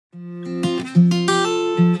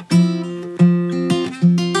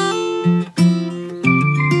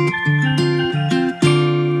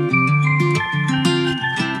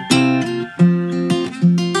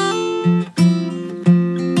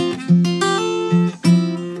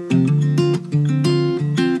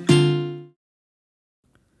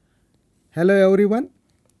Hello everyone.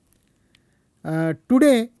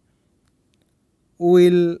 Today we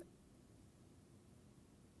will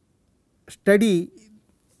study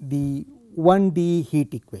the 1D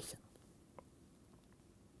heat equation.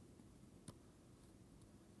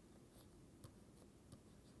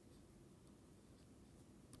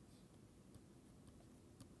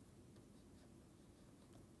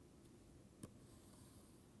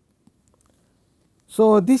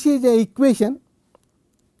 So, this is a equation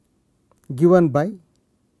given by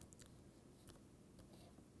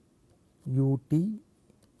ut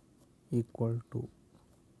equal to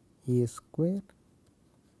a square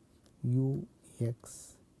u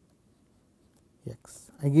x x.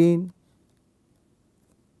 Again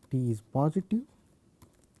t is positive,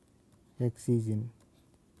 x is in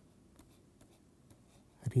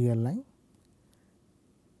real line,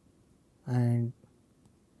 and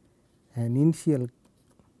an initial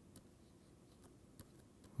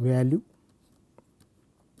value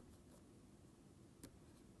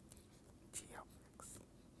g of x.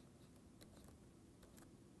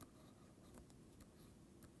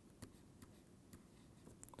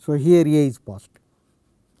 So, here a is positive,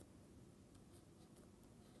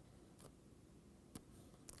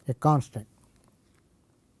 a constant.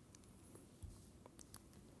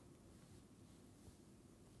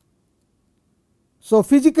 So,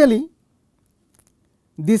 physically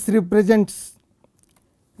this represents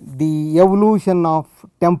the evolution of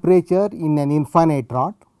temperature in an infinite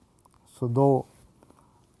rod. So, though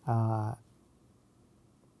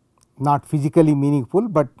not physically meaningful,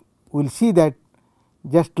 but we will see that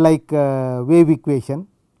just like wave equation,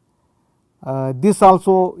 this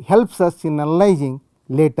also helps us in analyzing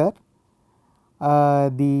later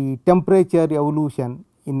the temperature evolution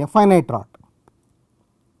in a finite rod.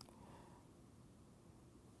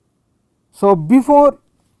 So, before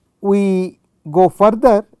we go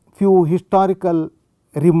further, few historical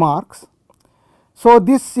remarks. So,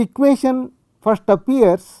 this equation first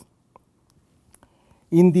appears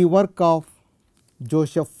in the work of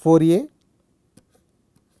Joseph Fourier,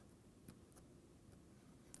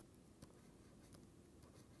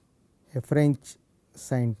 a French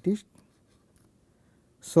scientist.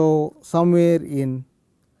 So, somewhere in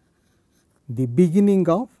the beginning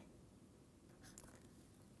of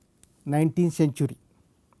 19th century.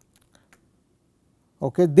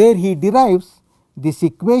 Okay, there he derives this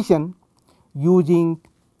equation using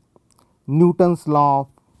Newton's law of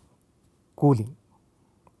cooling.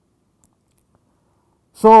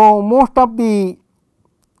 So, most of the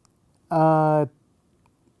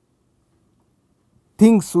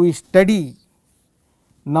things we study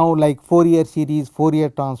now, like Fourier series, Fourier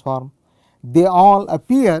transform, they all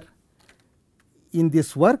appear in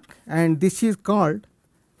this work, and this is called,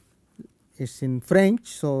 it is in French.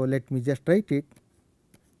 So, let me just write it,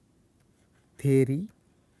 theory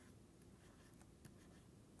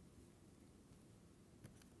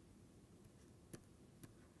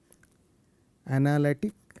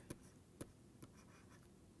analytique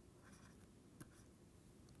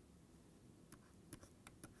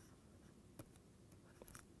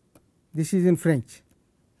this is in French,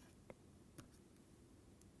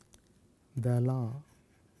 the law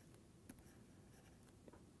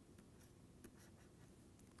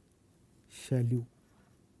Chalut.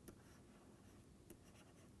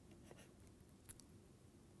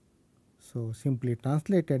 So, simply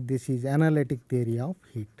translated, this is analytic theory of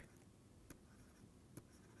heat.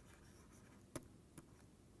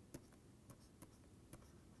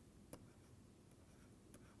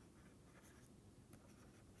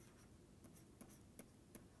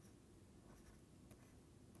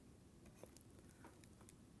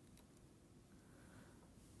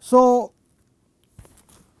 So,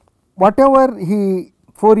 whatever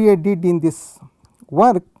Fourier did in this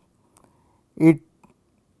work, it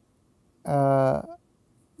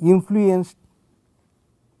influenced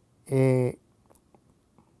a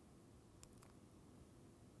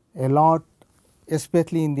lot,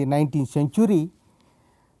 especially in the 19th century,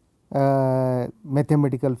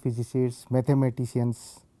 mathematical physicists,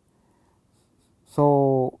 mathematicians.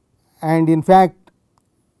 So, and in fact,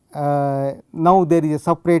 now there is a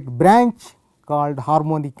separate branch called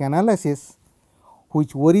harmonic analysis,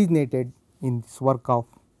 which originated in this work of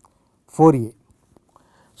Fourier.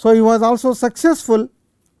 So, he was also successful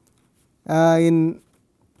in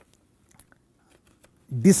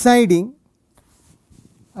deciding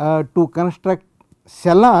to construct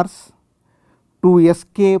cellars to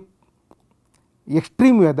escape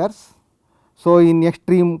extreme weathers. So, in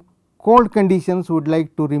extreme cold conditions would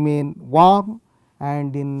like to remain warm,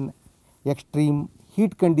 and in extreme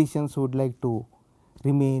heat conditions would like to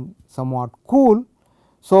remain somewhat cool.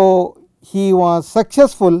 So, he was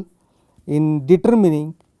successful in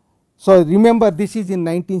determining. So, remember this is in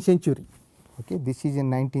 19th century, okay. This is in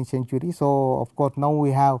 19th century. So, of course, now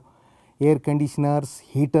we have air conditioners,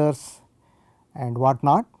 heaters and what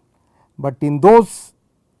not, but in those,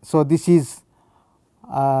 so this is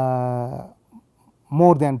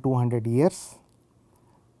more than 200 years.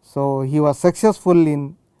 So, he was successful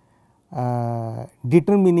in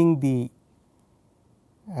determining the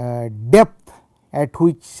depth at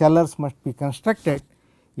which cellars must be constructed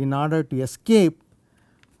in order to escape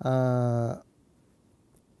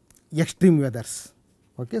extreme weathers.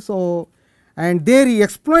 Okay. So, and there he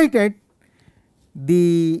exploited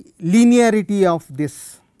the linearity of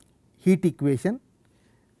this heat equation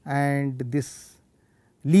and this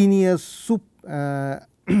linear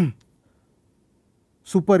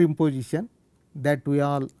superimposition that we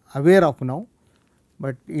are aware of now,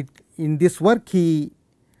 but it in this work he,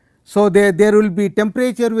 so there will be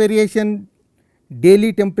temperature variation,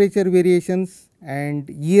 daily temperature variations and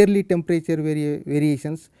yearly temperature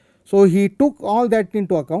variations. So, he took all that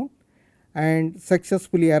into account and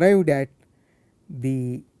successfully arrived at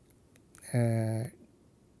the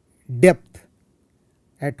depth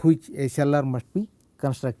at which a cellar must be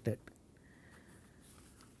constructed.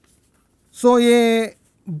 So, a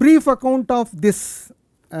brief account of this,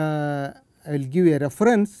 I will give a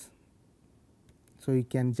reference. So, you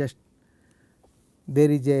can just,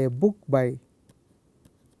 there is a book by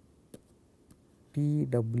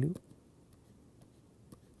T.W.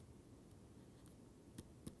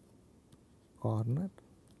 Corner,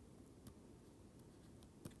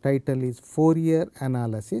 title is Fourier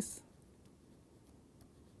analysis.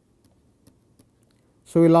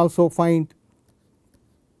 So, we will also find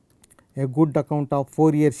a good account of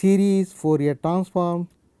Fourier series, Fourier transform,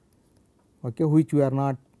 okay, which we are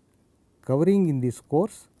not covering in this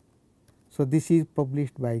course. So, this is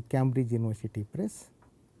published by Cambridge University Press.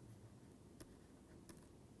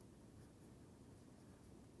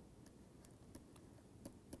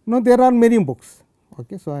 Now, there are many books,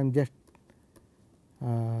 okay. So, I am just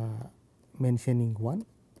mentioning one.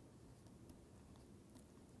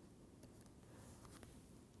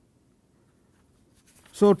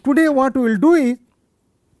 So, today what we will do is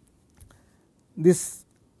this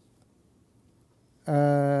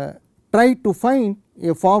try to find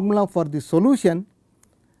a formula for the solution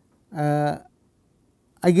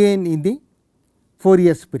again in the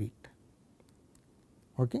Fourier spirit.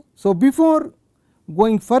 Okay. So, before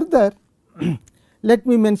going further let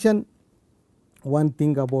me mention one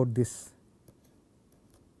thing about this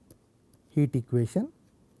heat equation.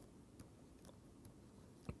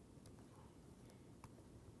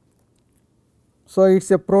 So, it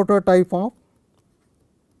is a prototype of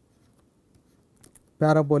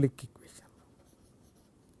parabolic equation.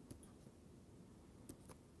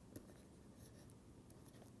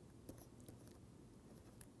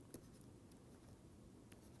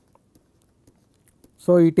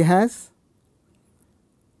 So, it has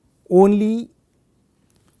only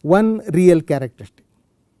one real characteristic.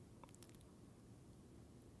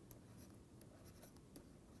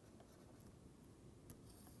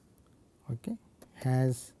 Okay,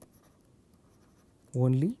 has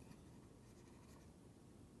only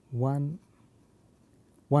one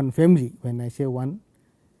family. When I say one,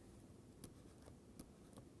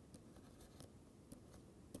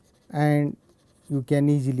 and you can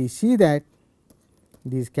easily see that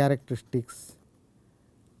these characteristics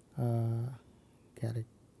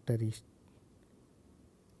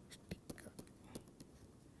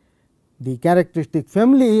the characteristic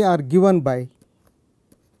family are given by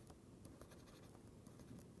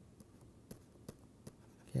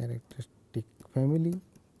characteristic family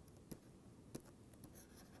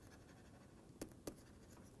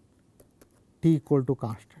T equal to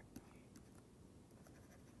constant.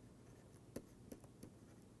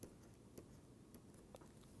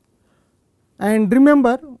 And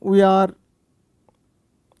remember, we are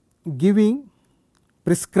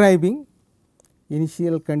prescribing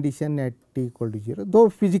initial condition at t equal to 0, though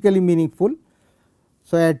physically meaningful.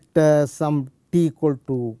 So, at some t equal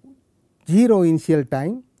to 0 initial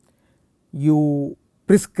time, you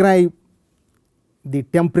prescribe the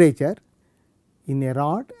temperature in a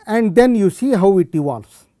rod and then you see how it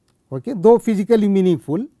evolves, okay, though physically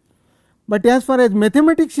meaningful. But as far as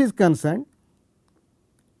mathematics is concerned,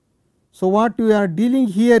 so what we are dealing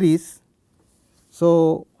here is,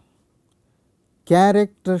 so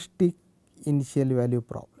characteristic initial value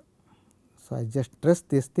problem. So, I just stress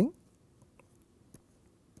this thing.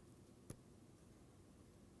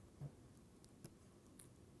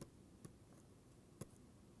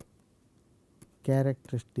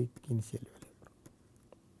 Characteristic initial value problem.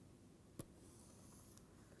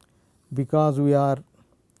 because we are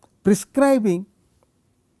prescribing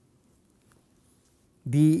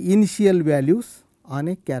the initial values on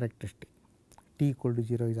a characteristic. T equal to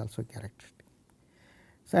 0 is also a characteristic.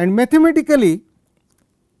 So, and mathematically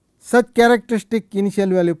such characteristic initial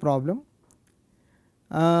value problem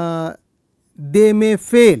they may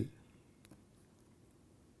fail.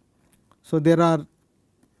 So, there are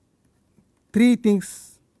three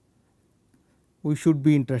things we should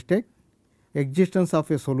be interested: existence of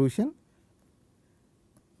a solution,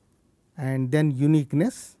 and then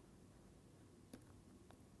uniqueness.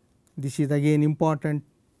 This is again important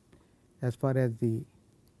as far as the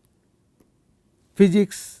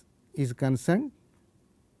physics is concerned.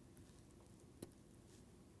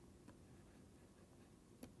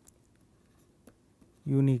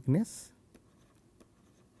 Uniqueness,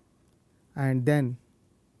 and then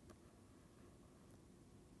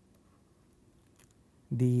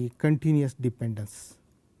the continuous dependence.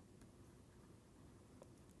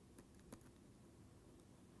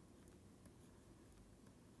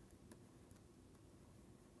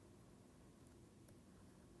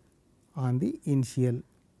 On the initial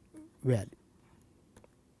value.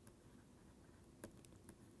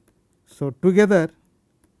 So, together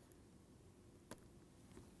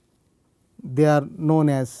they are known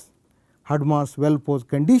as Hadamard's well posed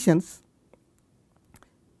conditions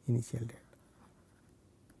initial data.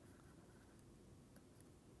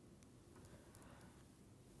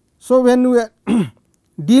 So, when we are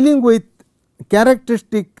dealing with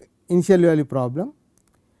characteristic initial value problem,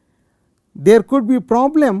 there could be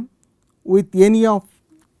problem with any of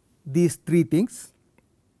these three things,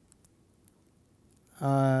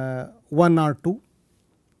 1 or 2.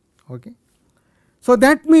 Okay. So,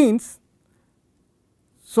 that means,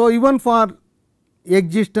 so even for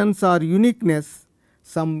existence or uniqueness,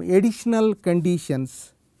 some additional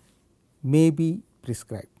conditions may be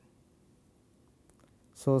prescribed.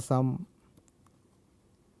 So, some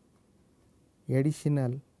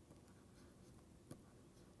additional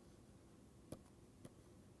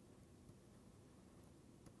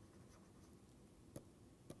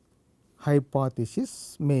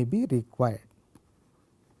hypothesis may be required.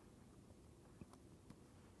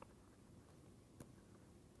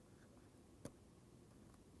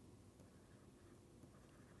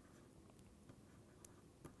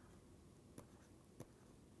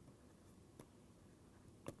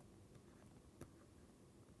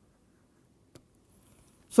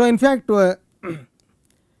 So, in fact,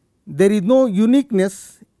 there is no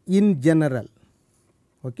uniqueness in general,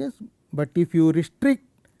 okay. But if you restrict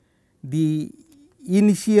the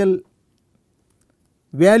initial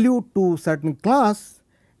value to certain class,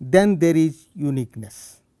 then there is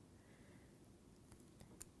uniqueness.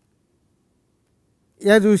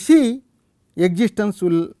 As you see, existence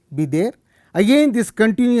will be there. Again, this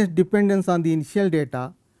continuous dependence on the initial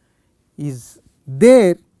data is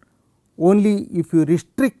there only if you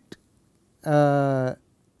restrict the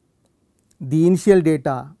initial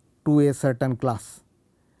data to a certain class.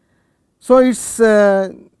 So, it is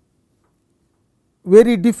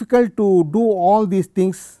very difficult to do all these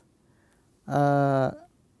things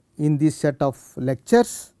in this set of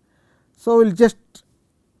lectures. So, we will just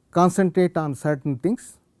concentrate on certain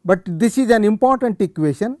things, but this is an important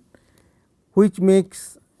equation which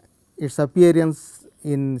makes its appearance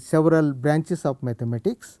in several branches of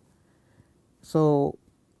mathematics. So,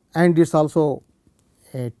 and it is also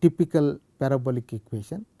a typical parabolic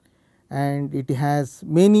equation, and it has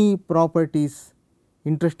many properties,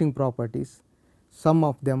 interesting properties. Some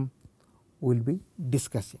of them we will be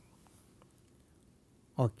discussing.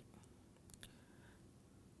 Okay.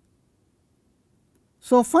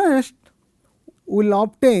 So, first we will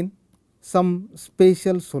obtain some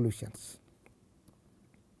spatial solutions.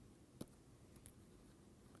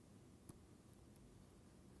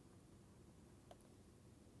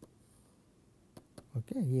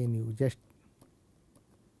 Okay, again you just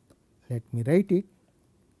let me write it.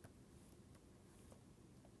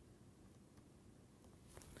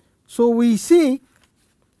 So, we see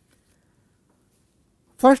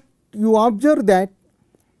first you observe that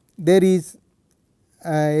there is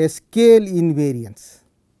a scale invariance.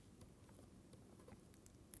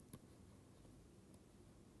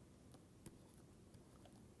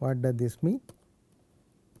 What does this mean?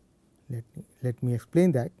 Let me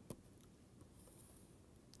explain that.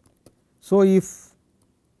 So, if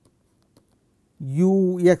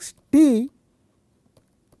u x t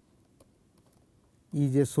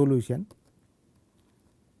is a solution,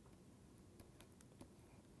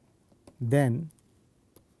 then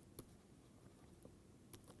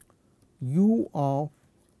u of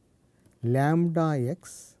lambda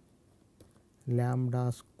x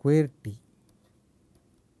lambda square t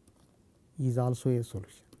is also a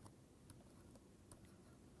solution.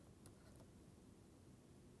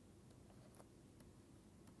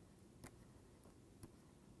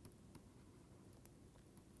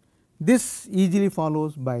 This easily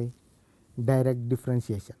follows by direct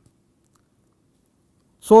differentiation.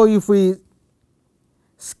 So, if we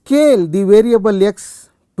scale the variable x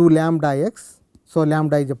to lambda x, so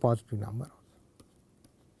lambda is a positive number,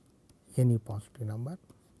 any positive number,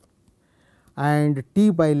 and t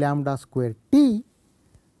by lambda square t,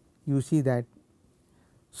 you see that.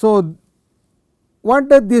 So, what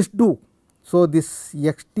does this do? So, this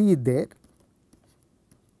x t is there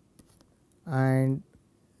and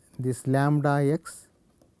this lambda x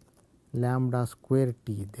lambda square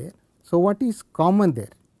t is there. So, what is common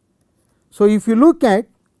there? So, if you look at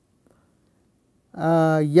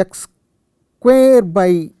x square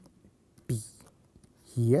by t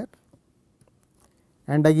here,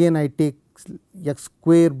 and again I take x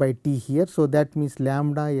square by t here. So, that means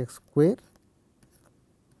lambda x square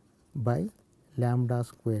by lambda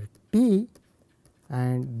square t,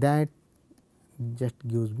 and that just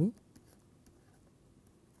gives me.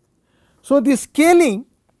 So, the scaling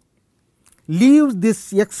leaves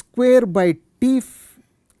this x square by t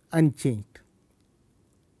unchanged.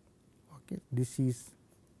 Okay, this is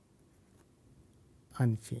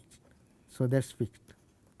unchanged. So, that is fixed.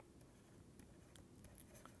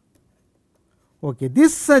 Okay,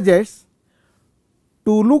 this suggests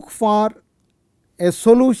to look for a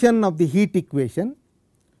solution of the heat equation,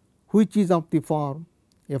 which is of the form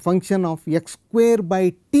a function of x square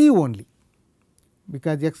by t only,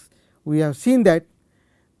 because x, we have seen that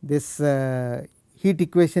this heat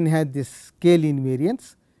equation has this scale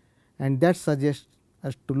invariance, and that suggests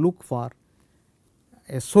us to look for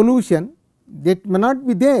a solution that may not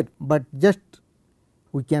be there, but just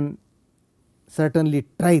we can certainly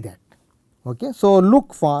try that. Okay. So,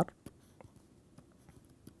 look for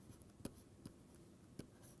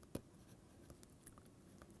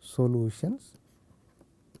solutions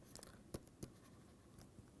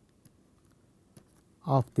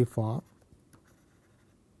of the form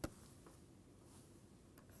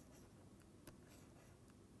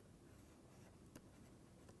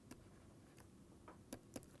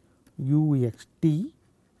u x t.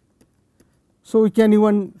 So, we can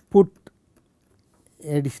even put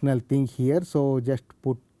additional thing here. So, just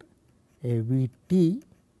put a v t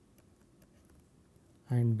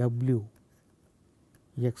and w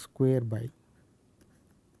x square by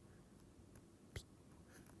t.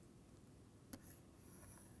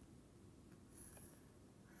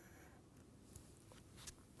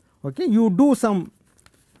 Okay. You do some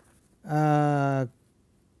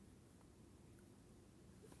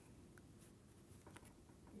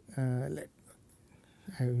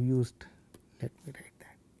I have used, let me write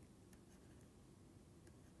that.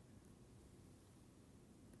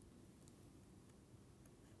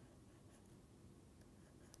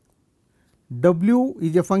 W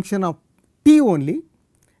is a function of t only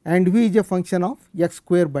and v is a function of x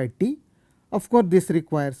square by t. Of course, this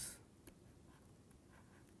requires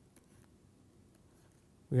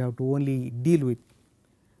we have to only deal with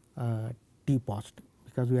t positive,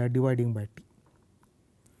 because we are dividing by t.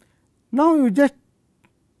 Now, you just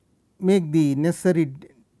make the necessary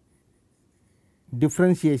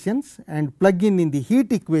differentiations and plug in the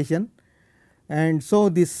heat equation, and so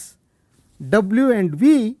this W and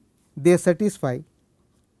V they satisfy.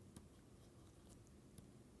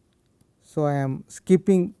 So, I am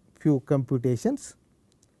skipping few computations.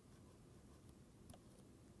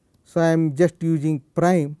 So, I am just using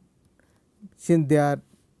prime, since they are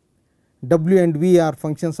W and V are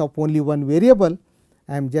functions of only one variable.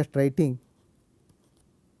 I am just writing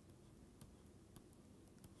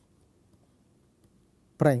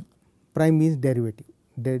prime. Prime means derivative,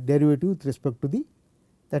 derivative with respect to the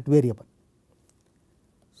that variable.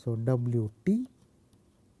 So, W t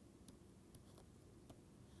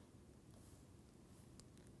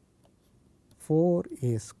for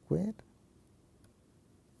a square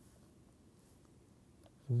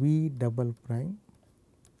v double prime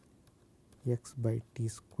x by t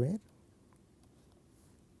square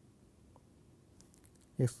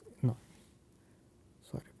x, no,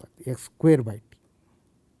 sorry, but x square by t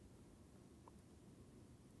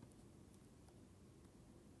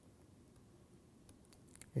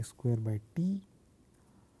x square by t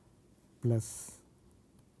plus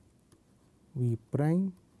v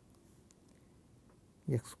prime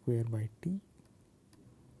x square by t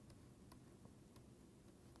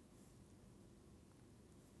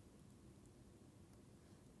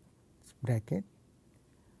bracket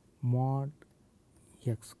mod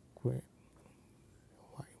x square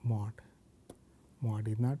y mod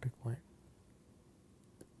is not required.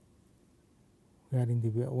 We are in the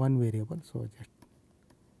one variable. So, just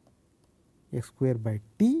x square by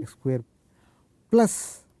t x square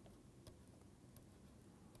plus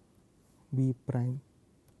b prime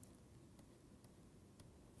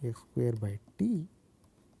x square by t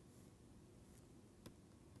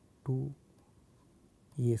to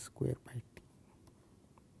a square by t.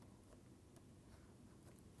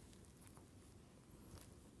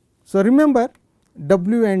 So, remember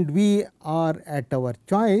w and v are at our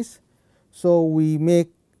choice. So, we make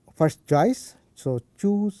first choice. So,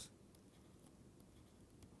 choose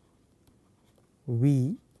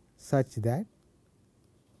v such that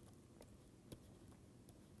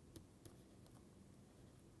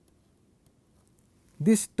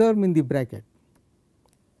this term in the bracket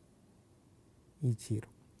is 0.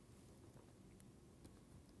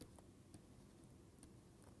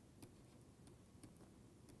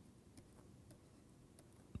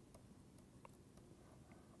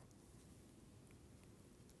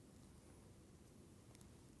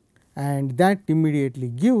 And that immediately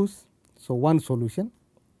gives so one solution.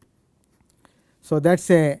 So, that is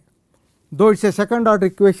a, though it is a second order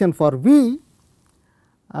equation for v,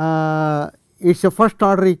 it is a first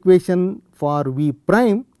order equation for v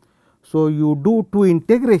prime. So, you do two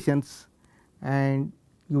integrations and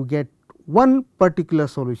you get one particular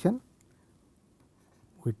solution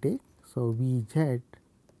we take. So, v z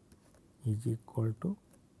is equal to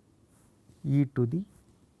e to the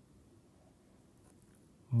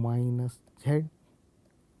minus z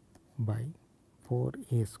by 4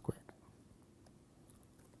 a square.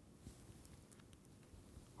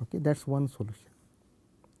 Okay, that is one solution.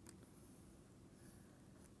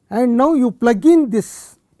 And now you plug in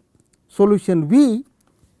this solution v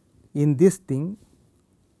in this thing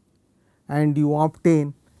and you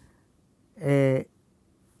obtain a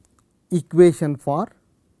equation for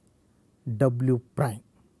w prime.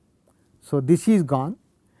 So, this is gone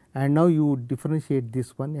and now you differentiate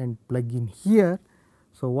this one and plug in here.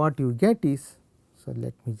 So, what you get is, so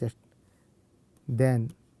let me just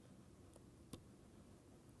then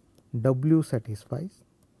w satisfies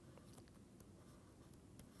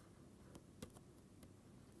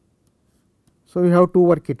so you have to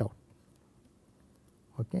work it out.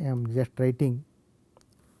 Okay, I am just writing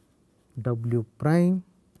w prime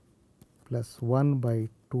plus 1 by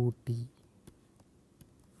 2 t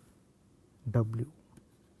w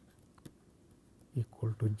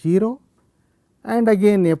equal to 0 and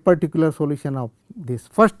again a particular solution of this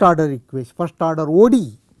first order equation, first order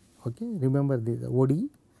ODE. Okay, remember this ODE.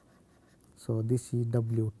 So, this is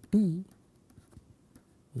w t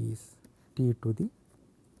is t to the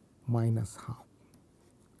minus half.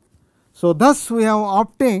 So, thus we have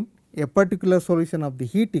obtained a particular solution of the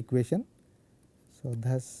heat equation. So,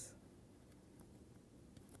 thus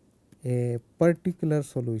a particular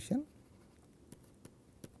solution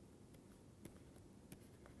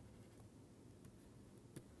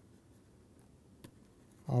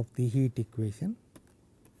of the heat equation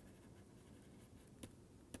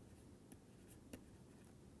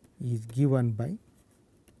is given by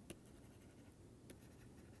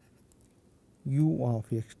u of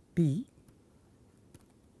x t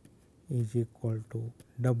is equal to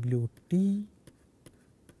w t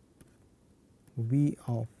v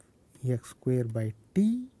of x square by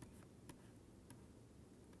t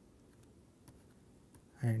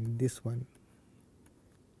and this one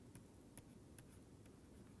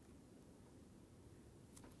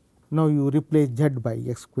now you replace z by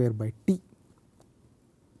x square by t.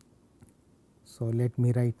 So, let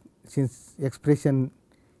me write, since expression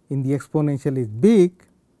in the exponential is big.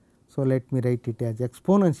 So, let me write it as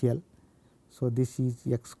exponential. So, this is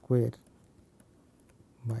x square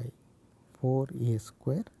by 4 a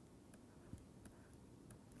square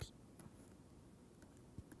t.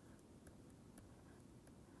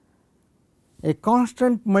 A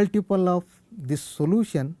constant multiple of this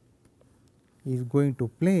solution is going to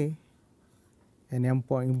play an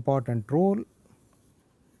important role.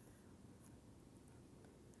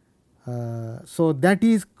 So, that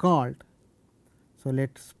is called, so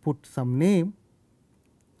let us put some name.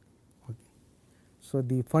 Okay. So,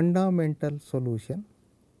 the fundamental solution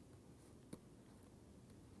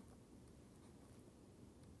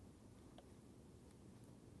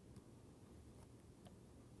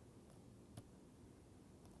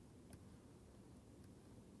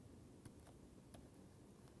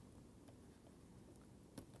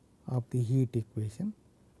of the heat equation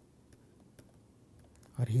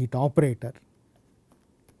or heat operator,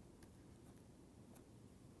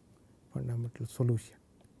 fundamental solution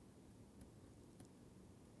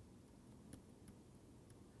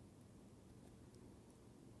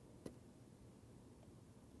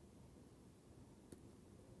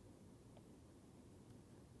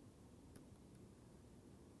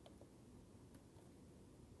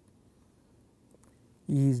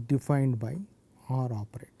is defined by OR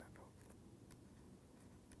operator.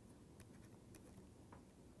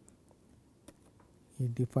 Is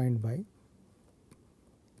defined by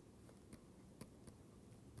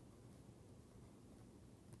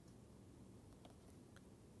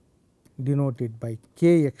denoted by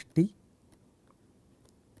kxt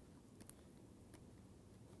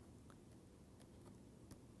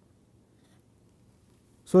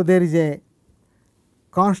so there is a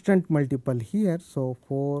constant multiple here. So,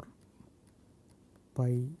 4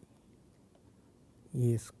 pi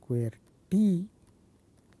a square t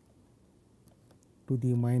to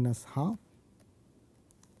the minus half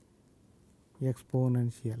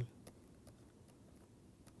exponential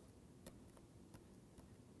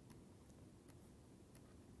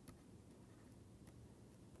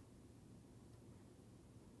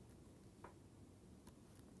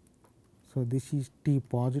so this is t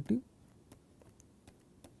positive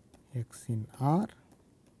x in R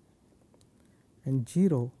and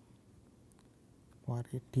 0 for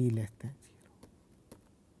a t less than 0.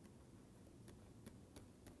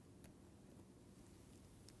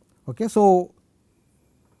 Okay, so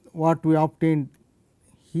what we obtained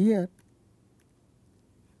here,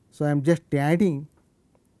 so I am just adding,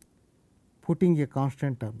 putting a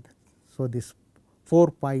constant term there. So, this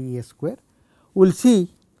 4 pi a square, we will see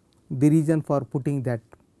the reason for putting that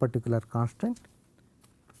particular constant,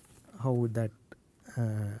 how that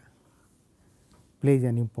plays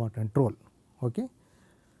an important role. Okay.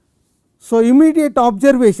 So, immediate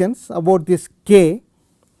observations about this k.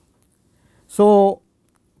 So,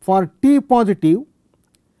 for t positive,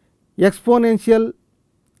 exponential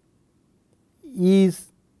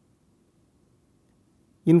is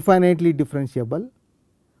infinitely differentiable,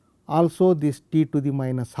 also this t to the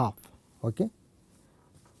minus half. Okay.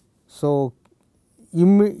 So,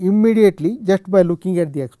 immediately just by looking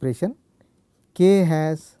at the expression, k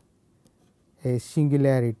has a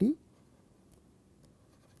singularity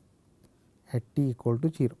at t equal to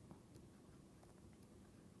 0.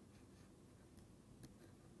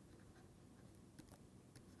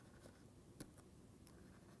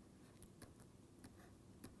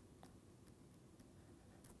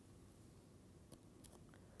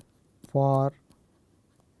 For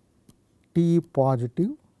t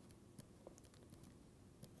positive,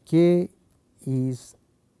 k is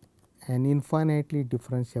an infinitely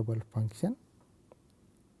differentiable function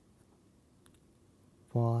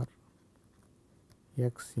for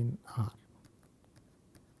x in R.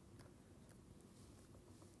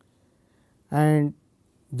 And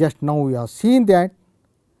just now we have seen that.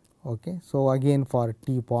 Okay. So, again for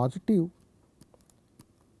t positive,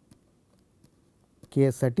 k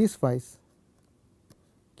satisfies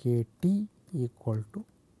k t equal to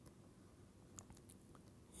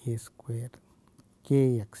a square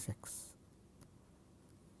k x x.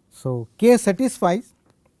 So, k satisfies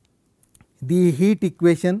the heat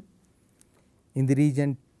equation in the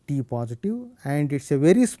region t positive, and it is a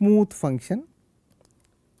very smooth function,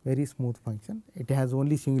 very smooth function. It has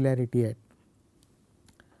only singularity at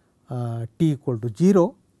t equal to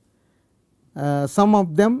 0. Some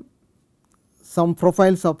of them, some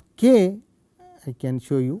profiles of k I can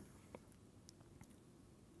show you.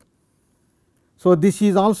 So, this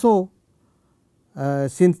is also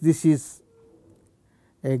since this is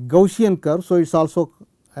a Gaussian curve. So, it is also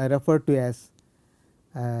referred to as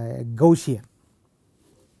Gaussian.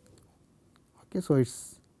 Okay, so, it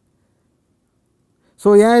is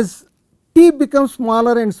so as t becomes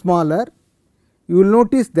smaller and smaller, you will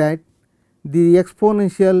notice that the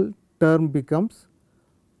exponential term becomes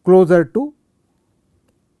closer to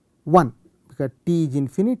 1, because t is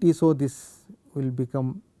infinity. So, this will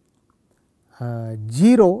become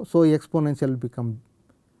 0. So, exponential will become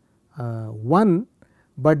 1,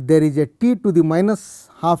 but there is a t to the minus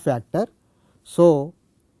half factor. So,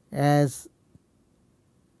 as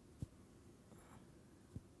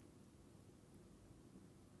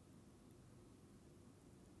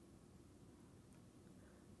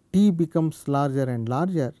t becomes larger and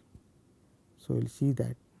larger, so we will see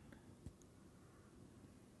that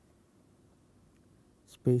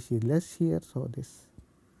space is less here. So, this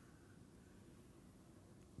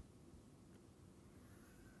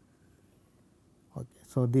okay.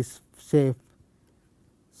 So, this shape,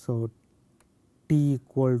 so t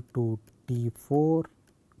equal to t 4,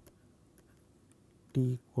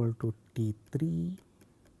 t equal to t 3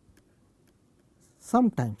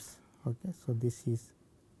 sometimes. Okay. So, this is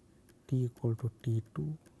t equal to t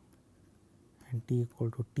 2 and t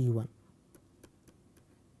equal to t 1,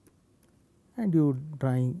 and you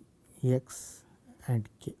drawing x and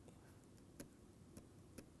k.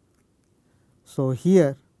 So,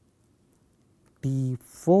 here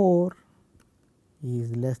T4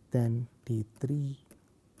 is less than T3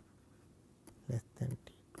 less than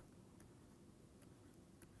T2.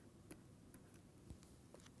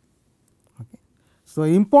 Okay. So,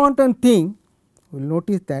 important thing we will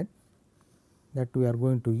notice that we are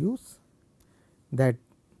going to use that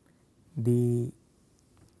the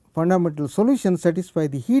fundamental solution satisfy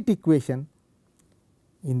the heat equation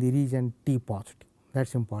in the region T positive, that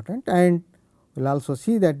is important, and we will also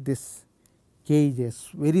see that this k is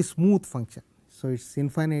a very smooth function. So, it is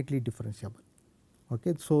infinitely differentiable.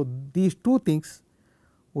 Okay. So, these two things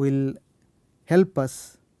will help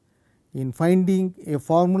us in finding a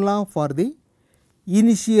formula for the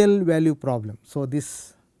initial value problem. So,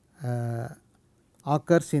 this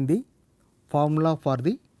occurs in the formula for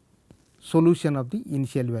the solution of the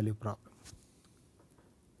initial value problem.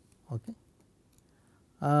 Okay.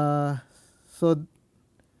 So,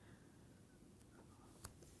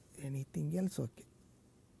 anything else? Okay.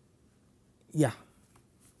 Yeah.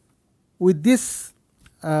 With this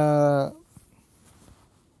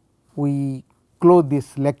we close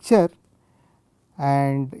this lecture,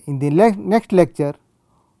 and in the next lecture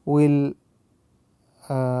we will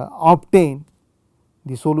obtain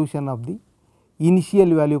the solution of the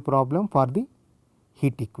initial value problem for the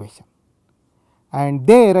heat equation, and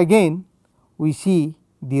there again we see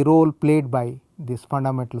the role played by this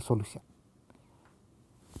fundamental solution.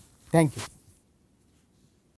 Thank you.